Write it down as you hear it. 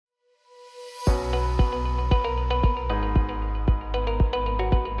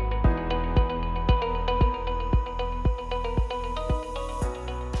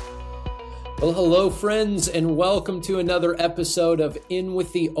Well, hello, friends, and welcome to another episode of In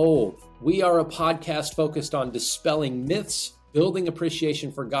with the Old. We are a podcast focused on dispelling myths, building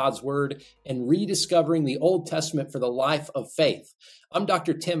appreciation for God's Word, and rediscovering the Old Testament for the life of faith. I'm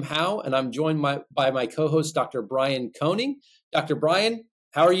Dr. Tim Howe, and I'm joined by my co-host, Dr. Brian Koning. Dr. Brian,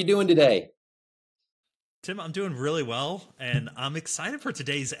 how are you doing today? Tim, I'm doing really well, and I'm excited for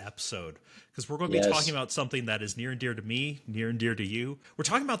today's episode because we're going to be talking about something that is near and dear to me, near and dear to you. We're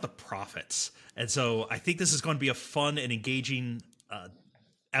talking about the prophets, and so I think this is going to be a fun and engaging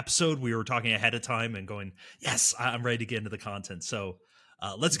episode. We were talking ahead of time and going, yes, I'm ready to get into the content. So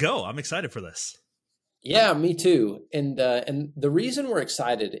let's go. I'm excited for this. Yeah, me too. And the reason we're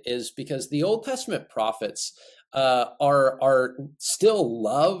excited is because the Old Testament prophets are still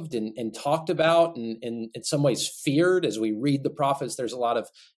loved and talked about and in some ways feared. As we read the prophets, there's a lot of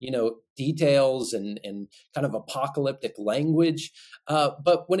details and kind of apocalyptic language.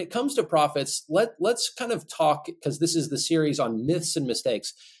 But when it comes to prophets, let's kind of talk, because this is the series on myths and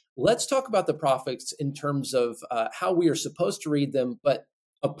mistakes. Let's talk about the prophets in terms of how we are supposed to read them, but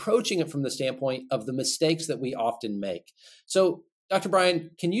approaching it from the standpoint of the mistakes that we often make. So, Dr. Brian,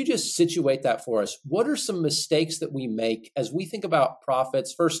 can you just situate that for us? What are some mistakes that we make as we think about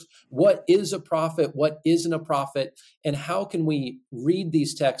prophets? First, what is a prophet? What isn't a prophet? And how can we read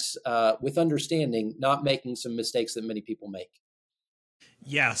these texts with understanding, not making some mistakes that many people make?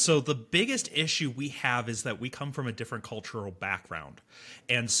 Yeah, so the biggest issue we have is that we come from a different cultural background.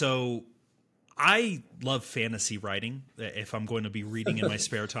 And so I love fantasy writing if I'm going to be reading in my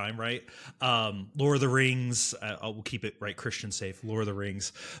spare time, right? Lord of the Rings, we'll keep it right Christian safe, Lord of the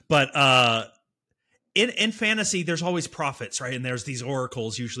Rings. But in fantasy, there's always prophets, right? And there's these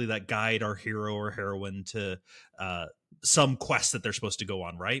oracles usually that guide our hero or heroine to some quest that they're supposed to go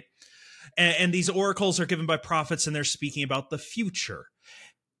on, right? And these oracles are given by prophets, and they're speaking about the future.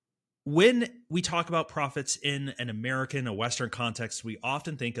 When we talk about prophets in an American, a Western context, we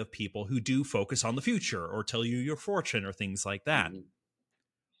often think of people who do focus on the future or tell you your fortune or things like that. Mm-hmm.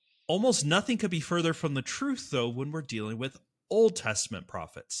 Almost nothing could be further from the truth, though, when we're dealing with Old Testament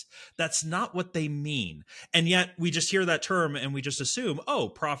prophets. That's not what they mean. And yet we just hear that term and we just assume, oh,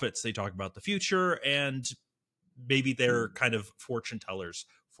 prophets, they talk about the future and maybe they're kind of fortune tellers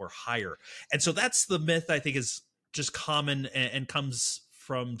for hire. And so that's the myth I think is just common and comes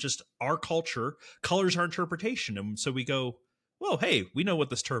from just our culture, colors our interpretation. And so we go, well, hey, we know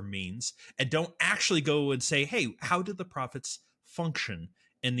what this term means, and don't actually go and say, hey, how did the prophets function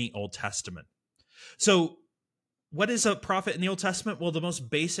in the Old Testament? So what is a prophet in the Old Testament? Well, the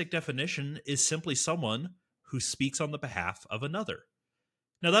most basic definition is simply someone who speaks on the behalf of another.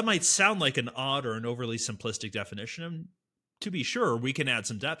 Now, that might sound like an odd or an overly simplistic definition. And to be sure, we can add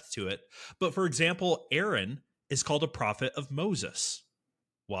some depth to it. But for example, Aaron is called a prophet of Moses.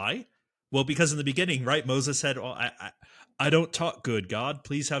 Why? Well, because in the beginning, right, Moses said, well, I don't talk good, God.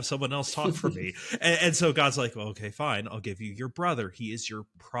 Please have someone else talk for me. and so God's like, well, okay, fine. I'll give you your brother. He is your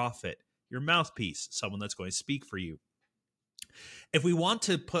prophet, your mouthpiece, someone that's going to speak for you. If we want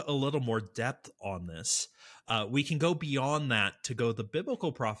to put a little more depth on this, we can go beyond that to go the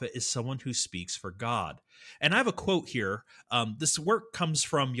biblical prophet is someone who speaks for God. And I have a quote here. This work comes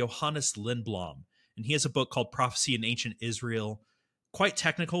from Johannes Lindblom, and he has a book called Prophecy in Ancient Israel. Quite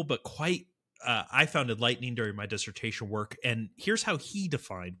technical, but quite, I found enlightening during my dissertation work. And here's how he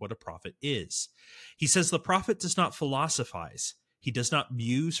defined what a prophet is. He says, the prophet does not philosophize. He does not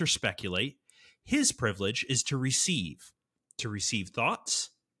muse or speculate. His privilege is to receive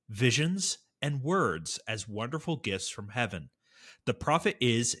thoughts, visions, and words as wonderful gifts from heaven. The prophet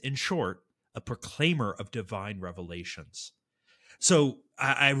is, in short, a proclaimer of divine revelations. So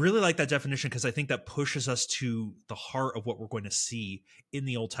I really like that definition because I think that pushes us to the heart of what we're going to see in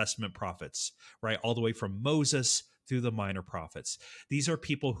the Old Testament prophets, right? All the way from Moses through the minor prophets. These are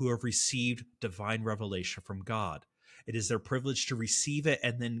people who have received divine revelation from God. It is their privilege to receive it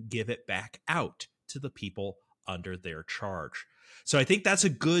and then give it back out to the people under their charge. So I think that's a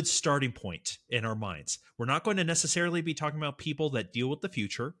good starting point in our minds. We're not going to necessarily be talking about people that deal with the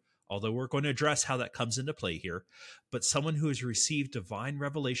future, although we're going to address how that comes into play here, but someone who has received divine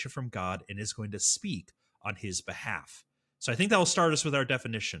revelation from God and is going to speak on his behalf. So I think that will start us with our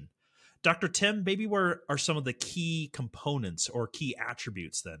definition. Dr. Tim, maybe where are some of the key components or key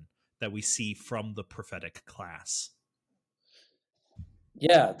attributes then that we see from the prophetic class?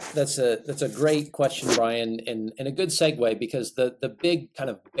 Yeah, that's a great question, Brian, and a good segue, because the big kind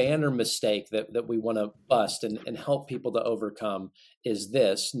of banner mistake that we want to bust and help people to overcome is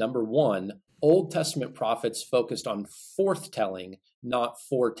this. Number one, Old Testament prophets focused on forthtelling, not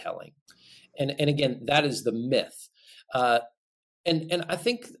foretelling. And again, that is the myth. And I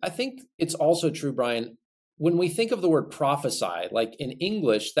think it's also true, Brian. When we think of the word prophesy, like in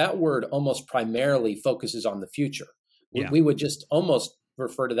English, that word almost primarily focuses on the future. We, Yeah. we would just almost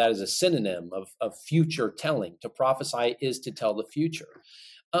refer to that as a synonym of future telling. To prophesy is to tell the future.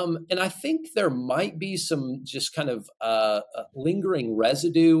 And I think there might be some just kind of lingering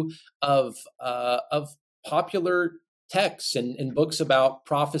residue of popular texts and books about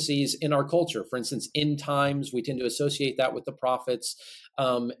prophecies in our culture. For instance, end times, we tend to associate that with the prophets.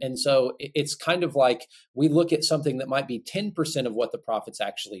 And so it's kind of like we look at something that might be 10% of what the prophets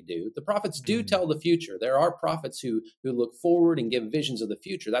actually do. The prophets do Mm. tell the future. There are prophets who look forward and give visions of the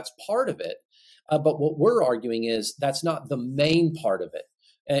future. That's part of it. But what we're arguing is that's not the main part of it.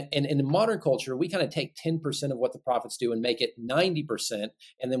 And in modern culture, we kind of take 10% of what the prophets do and make it 90%.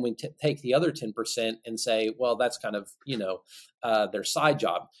 And then we take the other 10% and say, well, that's kind of, their side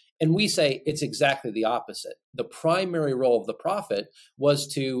job. And we say it's exactly the opposite. The primary role of the prophet was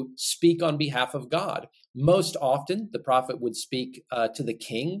to speak on behalf of God. Most often, the prophet would speak to the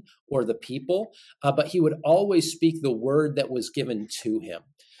king or the people, but he would always speak the word that was given to him.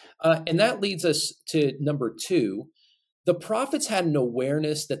 And that leads us to number two. The prophets had an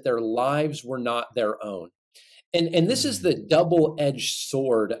awareness that their lives were not their own. And this is the Mm. double-edged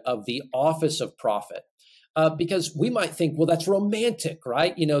sword of the office of prophet. Because we might think, well, that's romantic,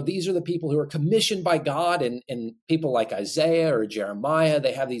 right? These are the people who are commissioned by God, and people like Isaiah or Jeremiah,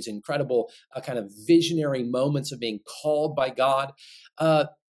 they have these incredible kind of visionary moments of being called by God.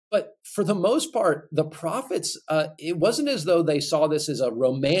 But for the most part, the prophets, it wasn't as though they saw this as a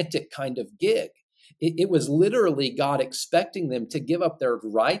romantic kind of gig. It was literally God expecting them to give up their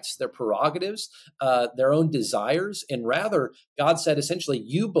rights, their prerogatives, their own desires, and rather, God said essentially,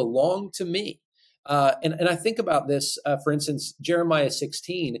 "You belong to me." And I think about this, for instance, Jeremiah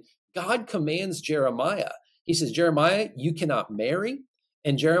 16. God commands Jeremiah. He says, "Jeremiah, you cannot marry,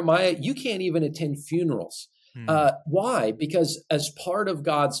 and Jeremiah, you can't even attend funerals." Mm. Why? Because as part of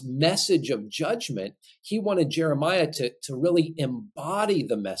God's message of judgment, he wanted Jeremiah to really embody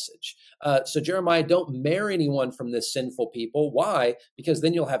the message. So Jeremiah, don't marry anyone from this sinful people. Why? Because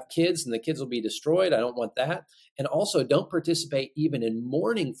then you'll have kids and the kids will be destroyed. I don't want that. And also don't participate even in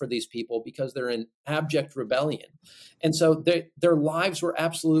mourning for these people because they're in abject rebellion. And so their lives were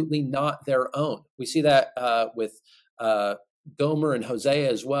absolutely not their own. We see that with Gomer and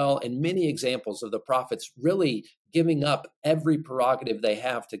Hosea as well, and many examples of the prophets really giving up every prerogative they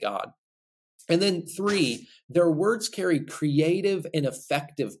have to God. And then three, their words carry creative and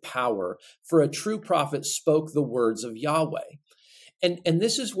effective power, for a true prophet spoke the words of Yahweh. And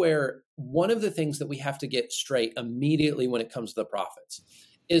this is where one of the things that we have to get straight immediately when it comes to the prophets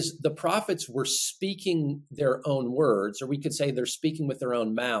is the prophets were speaking their own words, or we could say they're speaking with their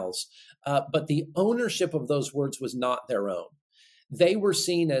own mouths, but the ownership of those words was not their own. They were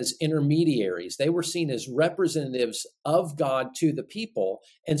seen as intermediaries. They were seen as representatives of God to the people.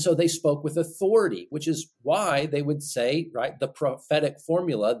 And so they spoke with authority, which is why they would say, right, the prophetic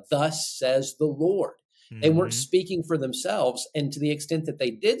formula, "Thus says the Lord." They weren't Hmm. speaking for themselves. And to the extent that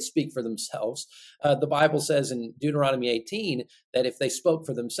they did speak for themselves, the Bible says in Deuteronomy 18 that if they spoke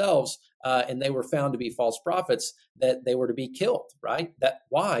for themselves and they were found to be false prophets, that they were to be killed, right?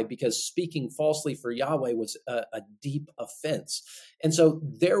 Why? Because speaking falsely for Yahweh was a deep offense. And so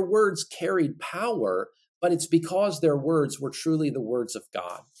their words carried power, but it's because their words were truly the words of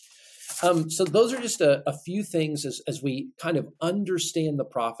God. So those are just a few things as we kind of understand the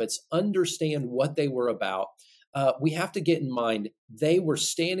prophets, understand what they were about. We have to get in mind they were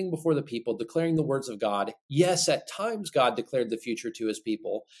standing before the people, declaring the words of God. Yes, at times God declared the future to his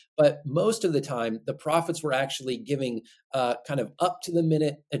people, but most of the time the prophets were actually giving kind of up to the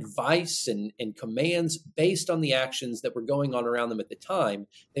minute advice and commands based on the actions that were going on around them at the time.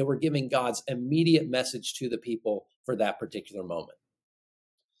 They were giving God's immediate message to the people for that particular moment.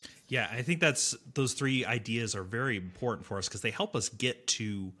 Yeah, I think that's those three ideas are very important for us because they help us get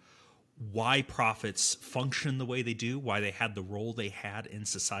to why prophets function the way they do, why they had the role they had in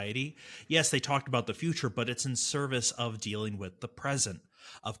society. Yes, they talked about the future, but it's in service of dealing with the present,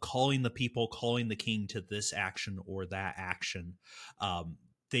 of calling the people, calling the king to this action or that action.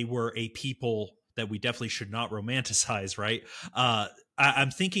 They were a people that we definitely should not romanticize, right?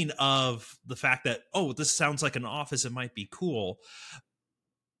 I'm thinking of the fact that, oh, this sounds like an office. It might be cool.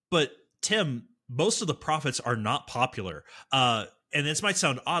 But Tim, most of the prophets are not popular. And this might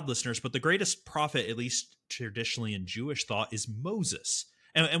sound odd, listeners, but the greatest prophet, at least traditionally in Jewish thought, is Moses.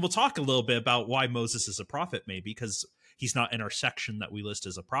 And we'll talk a little bit about why Moses is a prophet, maybe, because he's not in our section that we list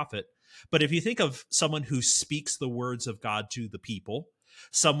as a prophet. But if you think of someone who speaks the words of God to the people,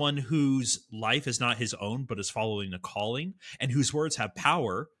 someone whose life is not his own, but is following a calling, and whose words have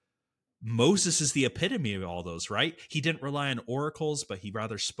power. Moses is the epitome of all those, right? He didn't rely on oracles, but he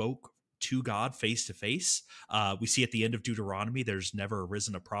rather spoke to God face to face. We see at the end of Deuteronomy, there's never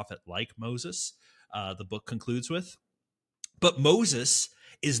arisen a prophet like Moses, the book concludes with. But Moses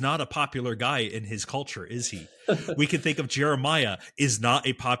is not a popular guy in his culture, is he? We can think of Jeremiah is not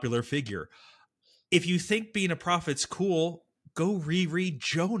a popular figure. If you think being a prophet's cool, go reread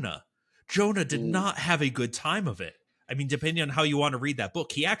Jonah. Jonah did not have a good time of it. I mean, depending on how you want to read that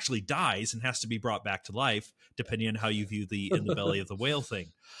book, he actually dies and has to be brought back to life, depending on how you view the in the belly of the whale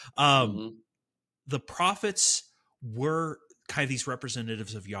thing. The prophets were kind of these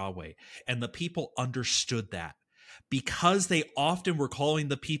representatives of Yahweh, and the people understood that. Because they often were calling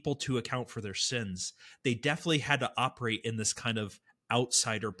the people to account for their sins, they definitely had to operate in this kind of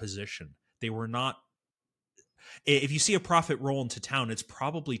outsider position. They were not, if you see a prophet roll into town, it's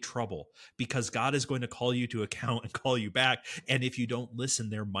probably trouble, because God is going to call you to account and call you back. And if you don't listen,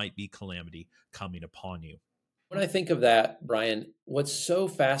 there might be calamity coming upon you. When I think of that, Brian, what's so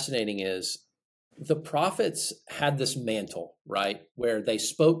fascinating is the prophets had this mantle, right, where they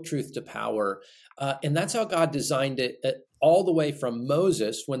spoke truth to power. And that's how God designed it all the way from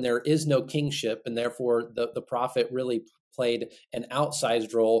Moses, when there is no kingship, and therefore the prophet really played an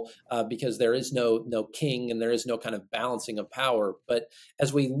outsized role because there is no king and there is no kind of balancing of power. But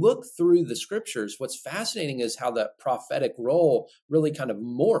as we look through the scriptures, what's fascinating is how that prophetic role really kind of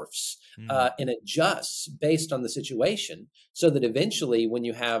morphs and adjusts based on the situation, so that eventually when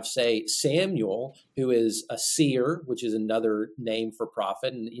you have, say, Samuel, who is a seer, which is another name for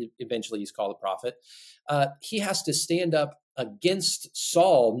prophet, and eventually he's called a prophet, he has to stand up against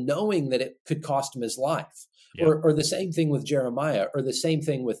Saul, knowing that it could cost him his life. Yeah. Or the same thing with Jeremiah, or the same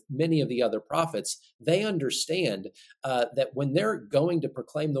thing with many of the other prophets. They understand that when they're going to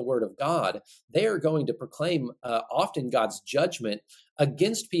proclaim the word of God, they are going to proclaim often God's judgment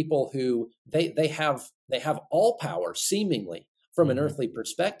against people who they have all power, seemingly, from an earthly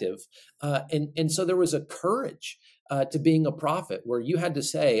perspective. And so there was a courage to being a prophet, where you had to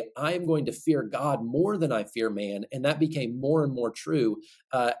say, I am going to fear God more than I fear man. And that became more and more true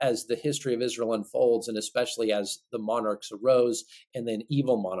as the history of Israel unfolds, and especially as the monarchs arose and then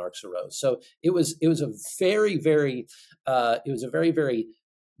evil monarchs arose. So it was a very, very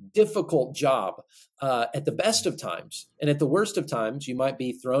difficult job at the best of times. And at the worst of times, you might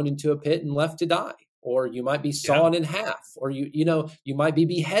be thrown into a pit and left to die, or you might be sawn in half, or you might be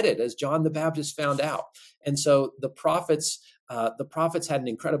beheaded, as John the Baptist found out. And so the prophets had an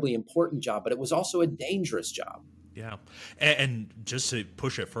incredibly important job, but it was also a dangerous job. Yeah. And just to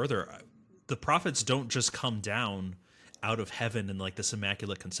push it further, the prophets don't just come down out of heaven in like this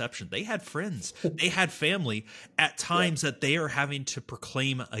immaculate conception. They had friends, they had family at times that they are having to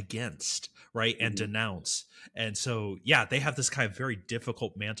proclaim against, right, and denounce. And so, they have this kind of very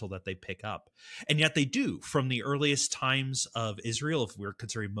difficult mantle that they pick up. And yet they do, from the earliest times of Israel, if we're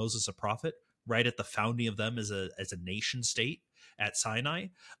considering Moses a prophet, right at the founding of them as a nation state at Sinai,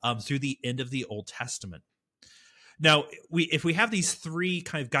 through the end of the Old Testament. Now, if we have these three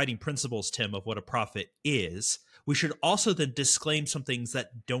kind of guiding principles, Tim, of what a prophet is, we should also then disclaim some things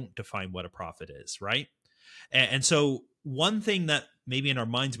that don't define what a prophet is, right? And so one thing that maybe in our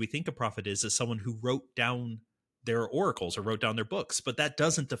minds we think a prophet is someone who wrote down their oracles or wrote down their books, but that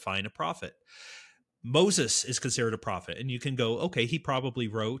doesn't define a prophet. Moses is considered a prophet, and you can go, okay, he probably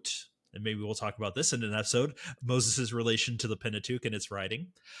wrote, and maybe we'll talk about this in an episode, Moses' relation to the Pentateuch and its writing.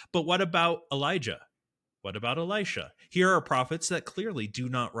 But what about Elijah? What about Elisha? Here are prophets that clearly do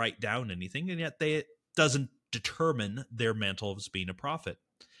not write down anything, and yet it doesn't determine their mantle as being a prophet.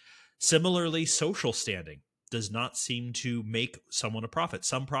 Similarly, social standing does not seem to make someone a prophet.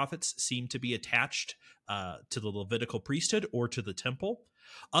 Some prophets seem to be attached to the Levitical priesthood or to the temple.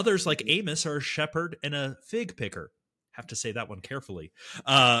 Others, like Amos, are a shepherd and a fig picker. Have to say that one carefully,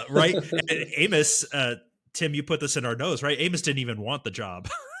 right? Amos, Tim, you put this in our notes, right? Amos didn't even want the job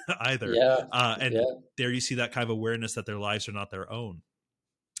either. There you see that kind of awareness that their lives are not their own.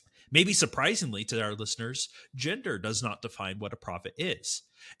 Maybe surprisingly to our listeners, gender does not define what a prophet is.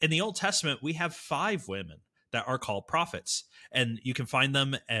 In the Old Testament, we have 5 women that are called prophets, and you can find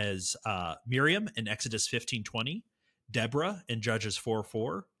them as Miriam in Exodus 15:20, Deborah in Judges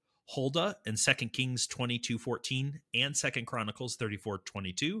 4:4, Huldah in 2 Kings 22:14 and 2 Chronicles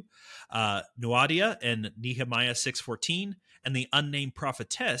 34:22, Noadiah in Nehemiah 6:14, and the unnamed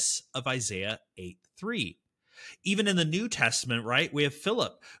prophetess of Isaiah 8:3. Even in the New Testament, right, we have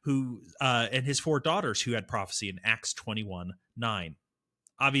Philip, who and his 4 daughters who had prophecy in Acts 21:9.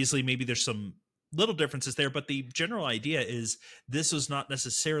 Obviously, maybe there's some little differences there, but the general idea is this was not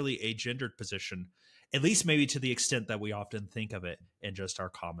necessarily a gendered position, at least maybe to the extent that we often think of it in just our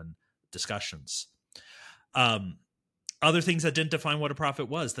common discussions. Other things that didn't define what a prophet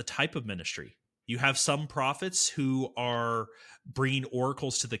was, the type of ministry. You have some prophets who are bringing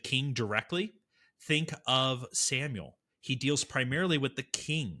oracles to the king directly. Think of Samuel. He deals primarily with the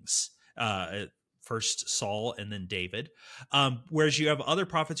kings, first Saul and then David. Whereas you have other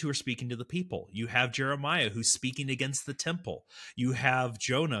prophets who are speaking to the people. You have Jeremiah, who's speaking against the temple. You have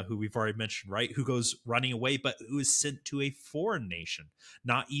Jonah, who we've already mentioned, right, who goes running away, but who is sent to a foreign nation,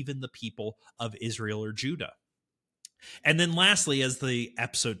 not even the people of Israel or Judah. And then lastly, as the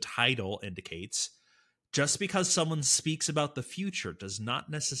episode title indicates, just because someone speaks about the future does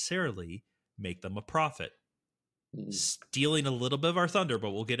not necessarily make them a prophet. Stealing a little bit of our thunder, but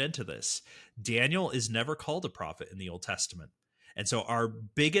we'll get into this. Daniel is never called a prophet in the Old Testament. And so our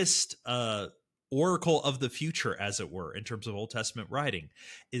biggest oracle of the future, as it were, in terms of Old Testament writing,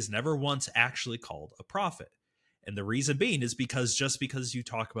 is never once actually called a prophet. And the reason being is because just because you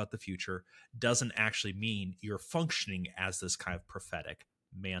talk about the future doesn't actually mean you're functioning as this kind of prophetic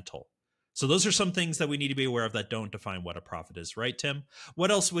mantle. So those are some things that we need to be aware of that don't define what a prophet is, right, Tim?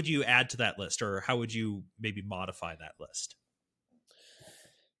 What else would you add to that list, or how would you maybe modify that list?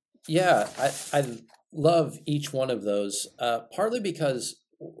 Yeah, I love each one of those, partly because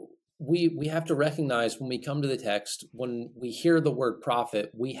we have to recognize when we come to the text, when we hear the word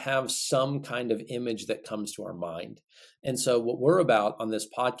prophet, we have some kind of image that comes to our mind. And so what we're about on this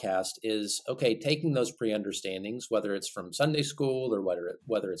podcast is, okay, taking those pre-understandings, whether it's from Sunday school or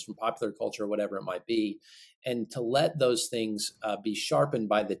whether it's from popular culture or whatever it might be, and to let those things be sharpened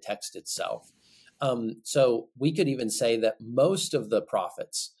by the text itself. So we could even say that most of the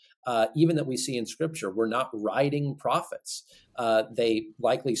prophets, even that we see in Scripture, were not writing prophets. They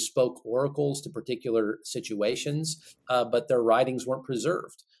likely spoke oracles to particular situations, but their writings weren't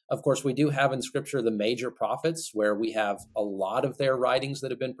preserved. Of course, we do have in Scripture the major prophets where we have a lot of their writings that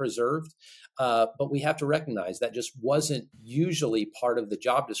have been preserved, but we have to recognize that just wasn't usually part of the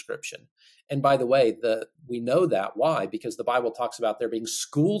job description. And by the way, we know that. Why? Because the Bible talks about there being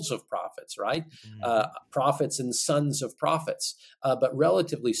schools of prophets, right? Prophets and sons of prophets. But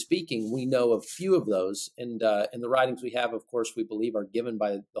relatively speaking, we know of few of those. And in the writings we have, of course, we believe are given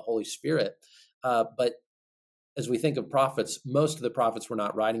by the Holy Spirit. But as we think of prophets, most of the prophets were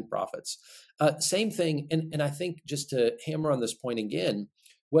not writing prophets. Same thing, and I think just to hammer on this point again,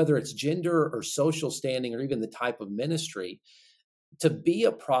 whether it's gender or social standing or even the type of ministry, to be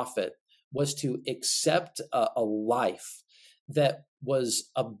a prophet was to accept a life that was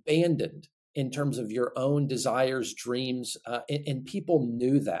abandoned in terms of your own desires, dreams, and people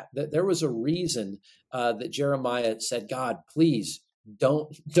knew that there was a reason that Jeremiah said, God, please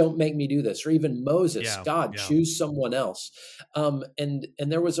don't make me do this. Or even Moses, God, choose someone else. And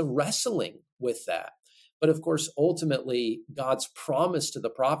there was a wrestling with that. But of course, ultimately, God's promise to the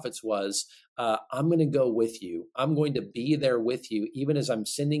prophets was, I'm going to go with you. I'm going to be there with you, even as I'm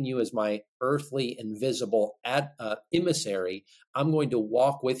sending you as my earthly, invisible emissary. I'm going to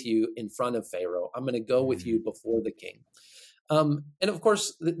walk with you in front of Pharaoh. I'm going to go with you before the king. And of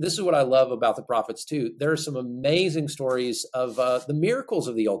course, this is what I love about the prophets too. There are some amazing stories of the miracles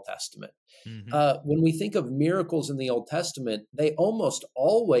of the Old Testament. When we think of miracles in the Old Testament, they almost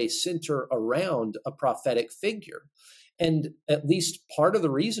always center around a prophetic figure. And at least part of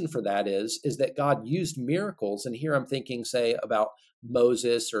the reason for that is that God used miracles. And here I'm thinking, say, about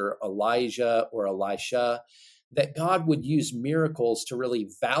Moses or Elijah or Elisha, that God would use miracles to really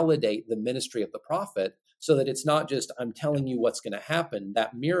validate the ministry of the prophet, so that it's not just, I'm telling you what's going to happen.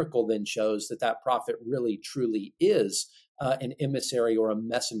 That miracle then shows that prophet really, truly is an emissary or a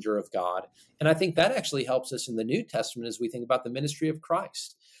messenger of God. And I think that actually helps us in the New Testament as we think about the ministry of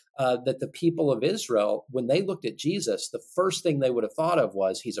Christ, that the people of Israel, when they looked at Jesus, the first thing they would have thought of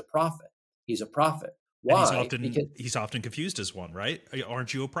was, he's a prophet. He's a prophet. Why? And he's often confused as one, right?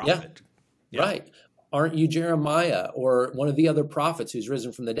 Aren't you a prophet? Yeah. Right. Aren't you Jeremiah or one of the other prophets who's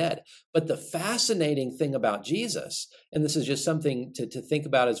risen from the dead? But the fascinating thing about Jesus, and this is just something to think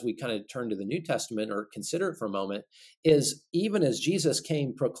about as we kind of turn to the New Testament or consider it for a moment, is even as Jesus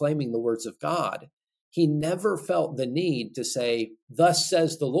came proclaiming the words of God, he never felt the need to say, thus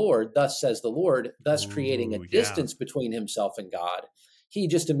says the Lord, thus creating a distance between himself and God. He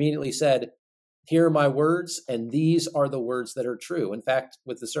just immediately said, here are my words, and these are the words that are true. In fact,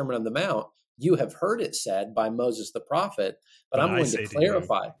 with the Sermon on the Mount, you have heard it said by Moses the prophet, but I'm going to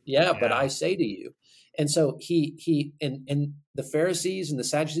clarify. But I say to you. And so and the Pharisees and the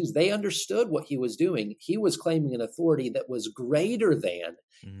Sadducees, they understood what he was doing. He was claiming an authority that was greater than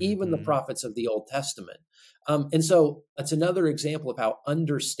even the Mm-hmm. prophets of the Old Testament. And so that's another example of how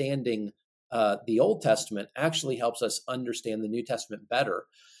understanding the Old Testament actually helps us understand the New Testament better.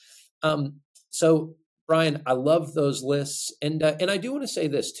 So, Brian, I love those lists, and I do want to say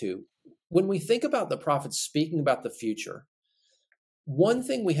this too. When we think about the prophets speaking about the future, one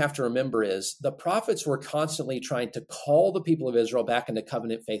thing we have to remember is the prophets were constantly trying to call the people of Israel back into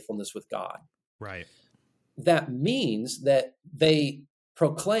covenant faithfulness with God. Right. That means that they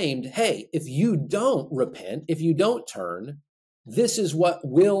proclaimed, hey, if you don't repent, if you don't turn, this is what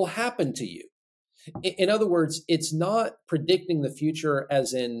will happen to you. In other words, it's not predicting the future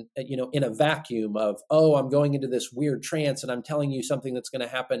as in, in a vacuum of, oh, I'm going into this weird trance and I'm telling you something that's going to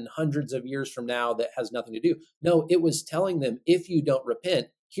happen hundreds of years from now that has nothing to do. No, it was telling them, if you don't repent,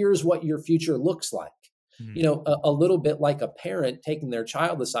 here's what your future looks like. Mm-hmm. A little bit like a parent taking their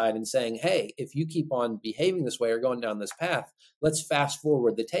child aside and saying, hey, if you keep on behaving this way or going down this path, let's fast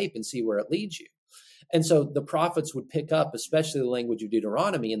forward the tape and see where it leads you. And so the prophets would pick up, especially the language of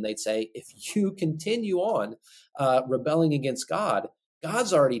Deuteronomy, and they'd say, if you continue on rebelling against God,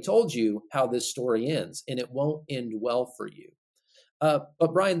 God's already told you how this story ends, and it won't end well for you.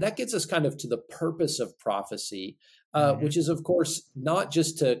 But Brian, that gets us kind of to the purpose of prophecy, Mm-hmm. which is, of course, not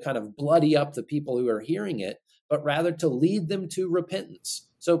just to kind of bloody up the people who are hearing it, but rather to lead them to repentance.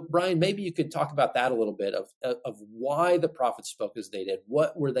 So, Brian, maybe you could talk about that a little bit of why the prophets spoke as they did.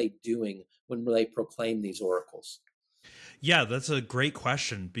 What were they doing when they proclaimed these oracles? Yeah, that's a great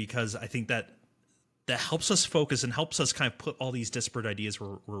question, because I think that helps us focus and helps us kind of put all these disparate ideas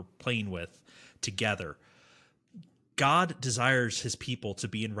we're playing with together. God desires his people to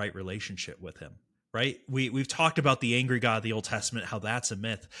be in right relationship with him, right? We've talked about the angry God of the Old Testament, how that's a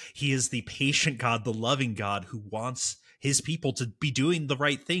myth. He is the patient God, the loving God, who wants his people to be doing the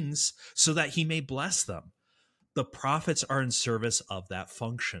right things so that he may bless them. The prophets are in service of that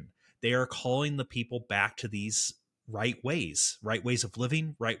function. They are calling the people back to these right ways of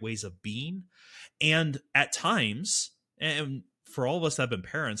living, right ways of being. And at times, and for all of us that have been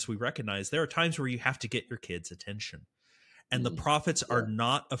parents, we recognize there are times where you have to get your kids' attention. And the prophets are Yeah.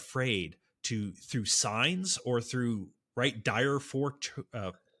 not afraid to, through signs or through dire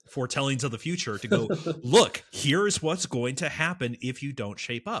foretellings of the future, to go, look, here's what's going to happen if you don't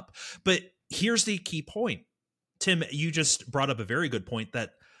shape up. But here's the key point. Tim, you just brought up a very good point,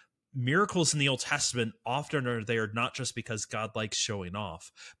 that miracles in the Old Testament often are there not just because God likes showing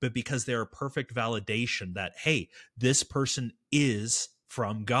off, but because they're a perfect validation that, hey, this person is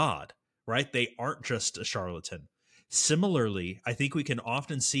from God, right? They aren't just a charlatan. Similarly, I think we can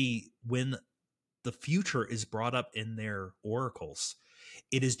often see when the future is brought up in their oracles,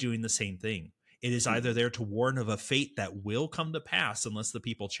 it is doing the same thing. It is either there to warn of a fate that will come to pass unless the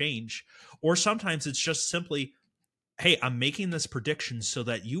people change, or sometimes it's just simply, hey, I'm making this prediction so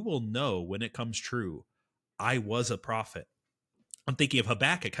that you will know when it comes true, I was a prophet. I'm thinking of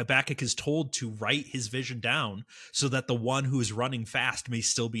Habakkuk. Habakkuk is told to write his vision down so that the one who is running fast may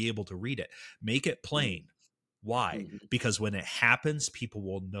still be able to read it. Make it plain. Why? Mhm. Because when it happens, people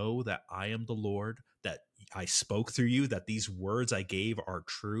will know that I am the Lord, that I spoke through you, that these words I gave are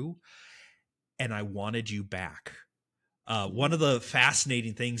true, and I wanted you back. One of the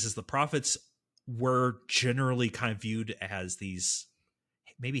fascinating things is the prophets were generally kind of viewed as these,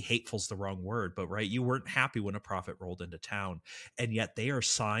 maybe hateful's the wrong word, but right, you weren't happy when a prophet rolled into town, and yet they are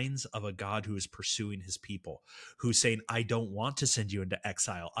signs of a God who is pursuing his people, who's saying, I don't want to send you into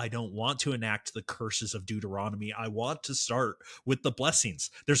exile, I don't want to enact the curses of Deuteronomy, I want to start with the blessings.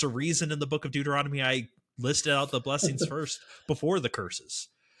 There's a reason in the book of Deuteronomy I listed out the blessings first before the curses.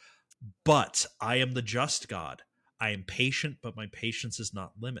 But I am the just God. I am patient, but my patience is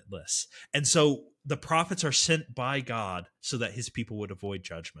not limitless. And so the prophets are sent by God so that his people would avoid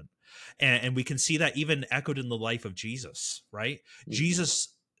judgment. And we can see that even echoed in the life of Jesus, right?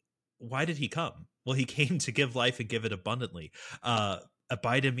 Jesus, why did he come? Well, he came to give life and give it abundantly.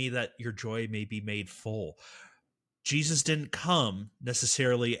 Abide in me that your joy may be made full. Jesus didn't come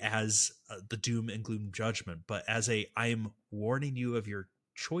necessarily as the doom and gloom judgment, but as I am warning you of your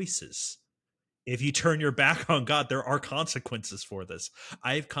choices. If you turn your back on God, there are consequences for this.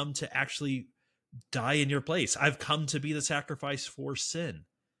 I've come to actually die in your place. I've come to be the sacrifice for sin.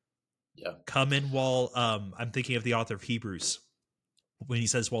 Yeah. Come in while I'm thinking of the author of Hebrews when he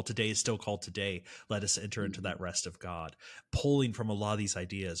says, while today is still called today, let us enter into that rest of God, pulling from a lot of these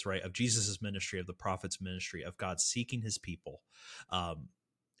ideas, right, of Jesus's ministry, of the prophet's ministry, of God seeking his people.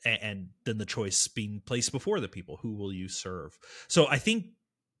 And then the choice being placed before the people, who will you serve? So I think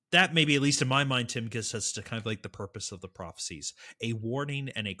that maybe, at least in my mind, Tim, gets us to kind of like the purpose of the prophecies, a warning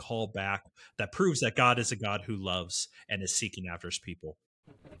and a call back that proves that God is a God who loves and is seeking after his people.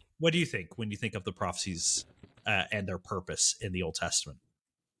 What do you think when you think of the prophecies and their purpose in the Old Testament?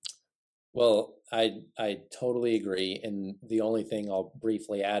 Well, I totally agree. And the only thing I'll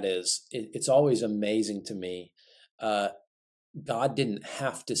briefly add is it's always amazing to me. Uh, God didn't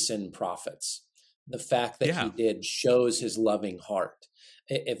have to send prophets. The fact that he Yeah. did shows his loving heart.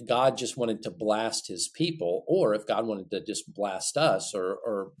 If God just wanted to blast his people, or if God wanted to just blast us,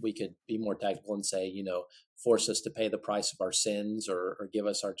 or we could be more tactical and say, force us to pay the price of our sins, or give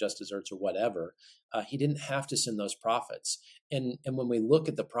us our just desserts or whatever, he didn't have to send those prophets. And when we look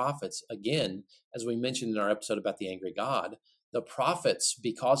at the prophets, again, as we mentioned in our episode about the angry God, the prophets,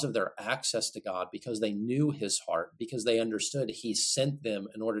 because of their access to God, because they knew his heart, because they understood he sent them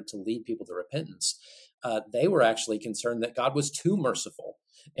in order to lead people to repentance, they were actually concerned that God was too merciful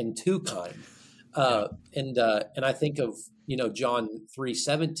and too kind. Yeah. And I think of John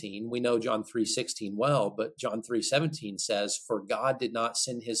 3:17. We know John 3:16 well, but John 3:17 says, "For God did not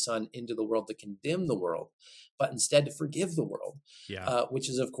send his son into the world to condemn the world, but instead to forgive the world," Yeah. which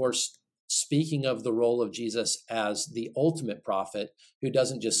is, of course, speaking of the role of Jesus as the ultimate prophet who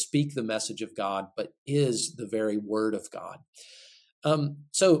doesn't just speak the message of God, but is the very word of God.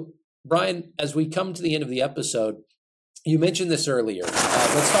 So, Brian, as we come to the end of the episode, you mentioned this earlier.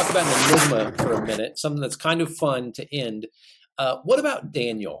 Let's talk about an enigma for a minute, something that's kind of fun to end. What about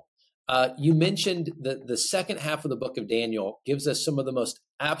Daniel? You mentioned that the second half of the book of Daniel gives us some of the most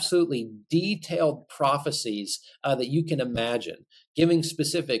absolutely detailed prophecies that you can imagine, giving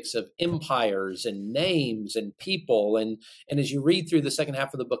specifics of empires and names and people. And as you read through the second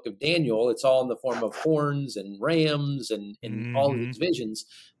half of the book of Daniel, it's all in the form of horns and rams and all of Mm-hmm. these visions.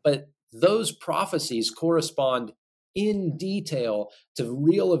 But those prophecies correspond in detail to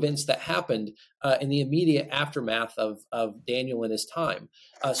real events that happened in the immediate aftermath of Daniel and his time.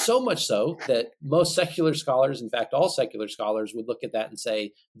 So much so that most secular scholars, in fact, all secular scholars, would look at that and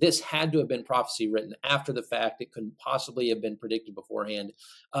say, this had to have been prophecy written after the fact. It couldn't possibly have been predicted beforehand.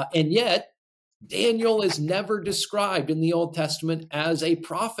 And yet, Daniel is never described in the Old Testament as a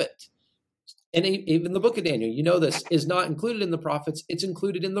prophet. And even the book of Daniel, this is not included in the prophets. It's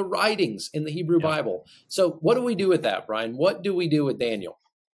included in the writings in the Hebrew Yep. Bible. So what do we do with that, Brian? What do we do with Daniel?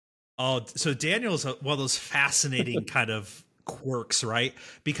 Oh, so Daniel is one of those fascinating kind of quirks, right?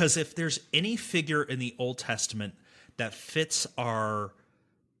 Because if there's any figure in the Old Testament that fits our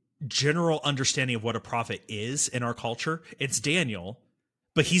general understanding of what a prophet is in our culture, it's Daniel,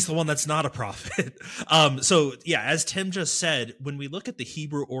 but he's the one that's not a prophet. So yeah, as Tim just said, when we look at the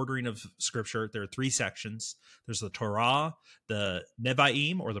Hebrew ordering of scripture, there are three sections. There's the Torah, the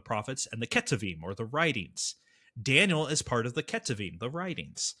Nevi'im, or the prophets, and the Ketuvim, or the writings. Daniel is part of the Ketuvim, the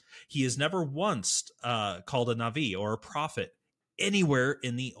writings. He is never once called a Navi or a prophet anywhere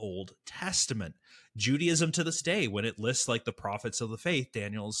in the Old Testament. Judaism to this day, when it lists like the prophets of the faith,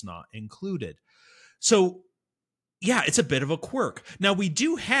 Daniel is not included. So yeah, it's a bit of a quirk. Now we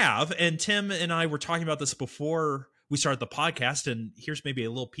do have, and Tim and I were talking about this before we started the podcast, and here's maybe a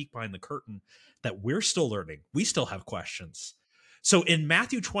little peek behind the curtain that we're still learning. We still have questions. So in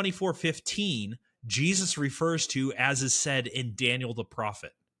Matthew 24:15, Jesus refers to, as is said in Daniel the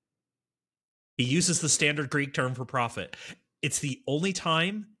prophet. He uses the standard Greek term for prophet. It's the only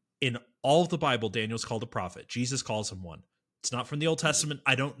time in all of the Bible Daniel's called a prophet. Jesus calls him one. It's not from the Old Testament.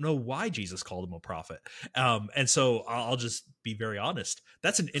 I don't know why Jesus called him a prophet. And so I'll just be very honest.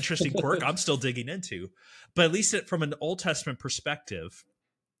 That's an interesting quirk I'm still digging into. But at least from an Old Testament perspective,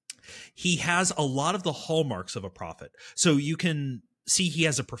 he has a lot of the hallmarks of a prophet. So you can see he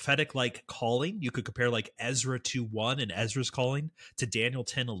has a prophetic like calling. You could compare like Ezra 2:1 and Ezra's calling to Daniel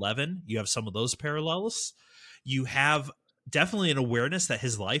 10:11. You have some of those parallels. You have definitely an awareness that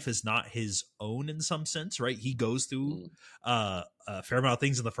his life is not his own in some sense, right? He goes through a fair amount of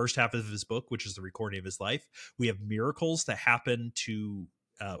things in the first half of his book, which is the recording of his life. We have miracles that happen to,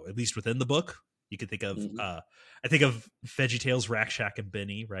 at least within the book. You could think of, I think of VeggieTales, Rack Shack, and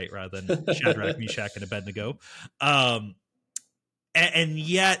Benny, right, rather than Shadrach, Meshach, and Abednego. And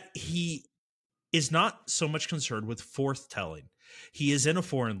yet he is not so much concerned with forthtelling. He is in a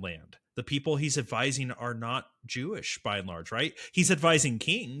foreign land. The people he's advising are not Jewish by and large, right? He's advising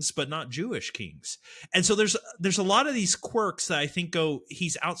kings, but not Jewish kings. And so there's a lot of these quirks that I think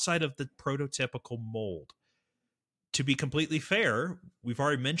he's outside of the prototypical mold. To be completely fair, we've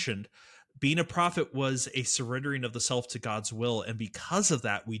already mentioned being a prophet was a surrendering of the self to God's will. And because of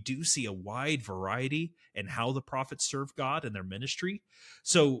that, we do see a wide variety in how the prophets serve God and their ministry.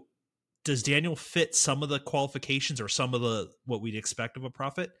 So Does Daniel fit some of the qualifications or some of the what we'd expect of a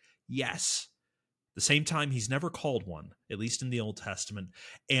prophet? Yes. At the same time, he's never called one, at least in the Old Testament.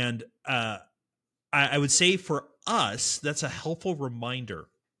 And I would say for us, that's a helpful reminder.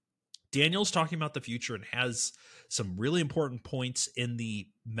 Daniel's talking about the future and has some really important points in the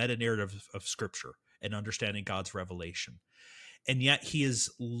meta narrative of Scripture and understanding God's revelation. And yet he is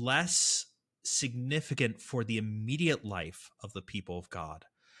less significant for the immediate life of the people of God.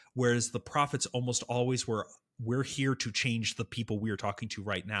 Whereas the prophets almost always were, we're here to change the people we are talking to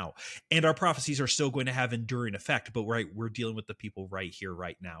right now. And our prophecies are still going to have enduring effect, but we're dealing with the people right here,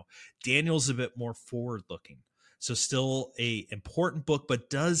 right now. Daniel's a bit more forward looking. So still a important book, but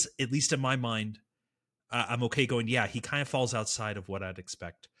does, at least in my mind, I'm okay going, yeah, he kind of falls outside of what I'd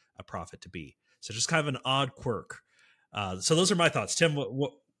expect a prophet to be. So just kind of an odd quirk. So those are my thoughts. Tim,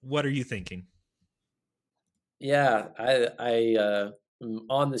 what are you thinking? Yeah, I am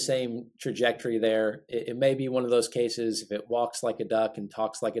on the same trajectory there. It may be one of those cases, if it walks like a duck and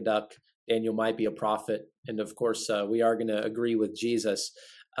talks like a duck, Daniel might be a prophet. And of course, we are going to agree with Jesus.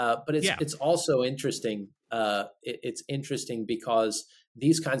 But it's also interesting. It's interesting because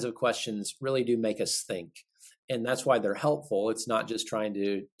these kinds of questions really do make us think. And that's why they're helpful. It's not just trying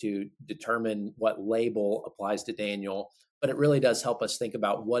to determine what label applies to Daniel, but it really does help us think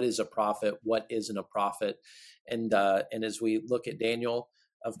about what is a prophet, what isn't a prophet. And as we look at Daniel,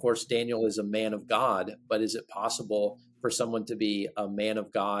 of course, Daniel is a man of God, but is it possible for someone to be a man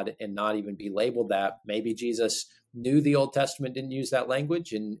of God and not even be labeled that? Maybe Jesus knew the Old Testament didn't use that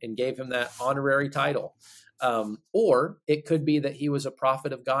language and gave him that honorary title. Or it could be that he was a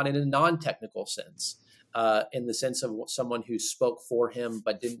prophet of God in a non-technical sense. In the sense of someone who spoke for him,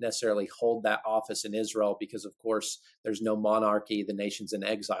 but didn't necessarily hold that office in Israel because, of course, there's no monarchy. The nation's in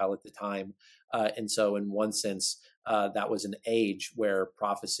exile at the time. And so in one sense, that was an age where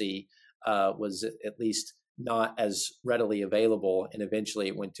prophecy was at least not as readily available. And eventually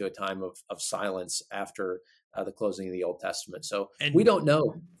it went to a time of silence after the closing of the Old Testament. So we don't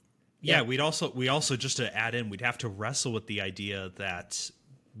know. Yeah, we also just to add in, we'd have to wrestle with the idea that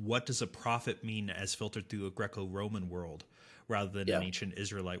what does a prophet mean as filtered through a Greco-Roman world rather than an ancient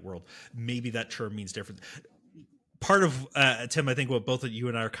Israelite world? Maybe that term means different. Part of, Tim, I think what both of you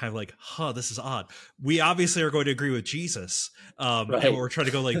and I are kind of like, this is odd. We obviously are going to agree with Jesus. Right. And we're trying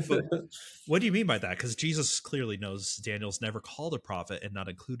to go like, what do you mean by that? Because Jesus clearly knows Daniel's never called a prophet and not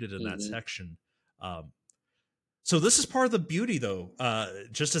included in that section. So this is part of the beauty, though,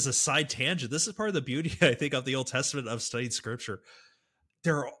 just as a side tangent, this is part of the beauty, I think, of the Old Testament, of studied Scripture.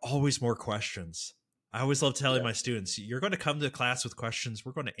 There are always more questions. I always love telling my students, you're going to come to class with questions.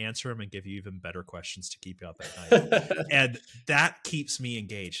 We're going to answer them and give you even better questions to keep you up at night. And that keeps me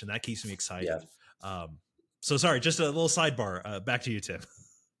engaged and that keeps me excited. Yeah. So sorry, just a little sidebar. Back to you, Tim.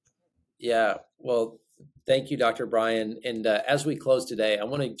 Yeah. Well, thank you, Dr. Brian. And as we close today, I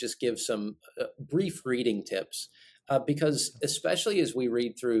want to just give some brief reading tips. Because especially as we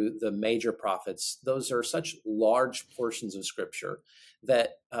read through the major prophets, those are such large portions of Scripture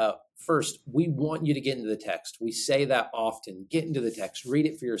that first, we want you to get into the text. We say that often, get into the text, read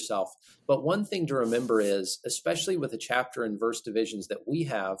it for yourself. But one thing to remember is, especially with the chapter and verse divisions that we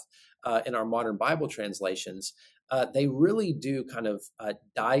have in our modern Bible translations, they really do kind of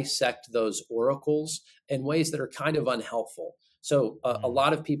dissect those oracles in ways that are kind of unhelpful. So a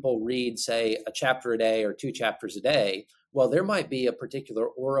lot of people read, say, a chapter a day or 2 chapters a day. Well, there might be a particular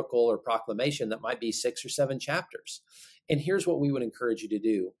oracle or proclamation that might be 6 or 7 chapters. And here's what we would encourage you to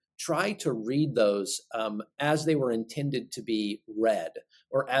do. Try to read those as they were intended to be read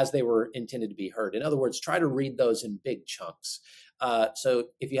or as they were intended to be heard. In other words, try to read those in big chunks. So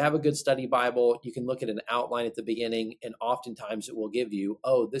if you have a good study Bible, you can look at an outline at the beginning, and oftentimes it will give you,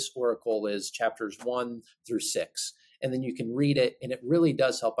 this oracle is chapters 1 through 6. And then you can read it, and it really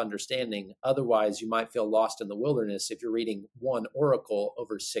does help understanding. Otherwise, you might feel lost in the wilderness if you're reading one oracle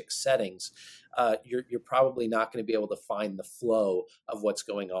over 6 settings. You're probably not going to be able to find the flow of what's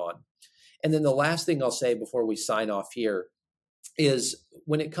going on. And then the last thing I'll say before we sign off here is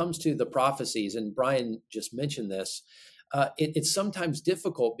when it comes to the prophecies, and Brian just mentioned this, it's sometimes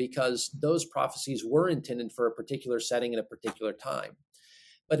difficult because those prophecies were intended for a particular setting and a particular time.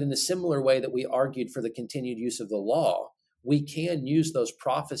 But in a similar way that we argued for the continued use of the law, we can use those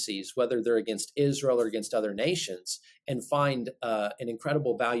prophecies, whether they're against Israel or against other nations, and find an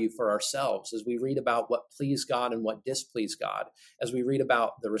incredible value for ourselves as we read about what pleased God and what displeased God, as we read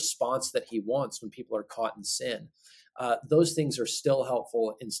about the response that he wants when people are caught in sin. Those things are still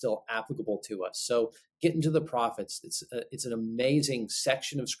helpful and still applicable to us. So get into the prophets. It's an amazing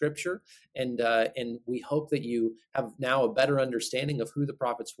section of Scripture, and we hope that you have now a better understanding of who the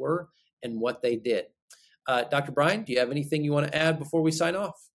prophets were and what they did. Dr. Brian, do you have anything you want to add before we sign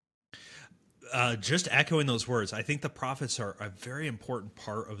off? Just echoing those words, I think the prophets are a very important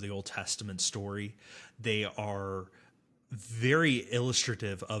part of the Old Testament story. They are very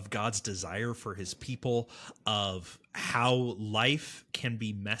illustrative of God's desire for his people, of how life can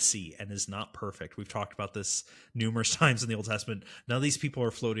be messy and is not perfect. We've talked about this numerous times in the Old Testament. None of these people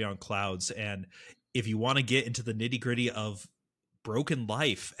are floating on clouds. And if you want to get into the nitty-gritty of broken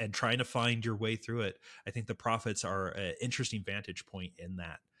life and trying to find your way through it, I think the prophets are an interesting vantage point in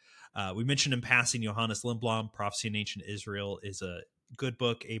that. We mentioned in passing Johannes Lindblom, Prophecy in Ancient Israel is a good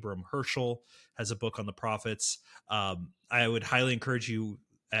book. Abram Herschel has a book on the prophets. I would highly encourage you,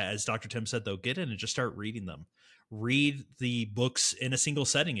 as Dr. Tim said, though, get in and just start reading them. Read the books in a single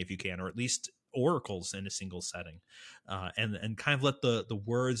setting if you can, or at least oracles in a single setting, and kind of let the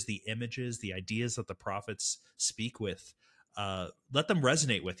words, the images, the ideas that the prophets speak with, let them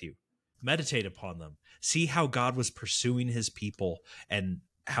resonate with you. Meditate upon them. See how God was pursuing his people and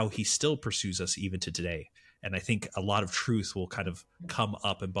how he still pursues us even to today. And I think a lot of truth will kind of come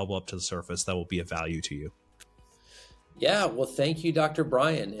up and bubble up to the surface that will be of value to you. Yeah, well, thank you, Dr.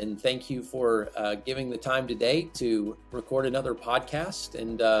 Brian, and thank you for giving the time today to record another podcast.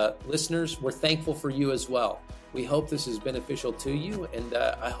 And listeners, we're thankful for you as well. We hope this is beneficial to you, and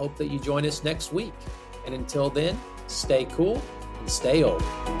I hope that you join us next week. And until then, stay cool and stay old.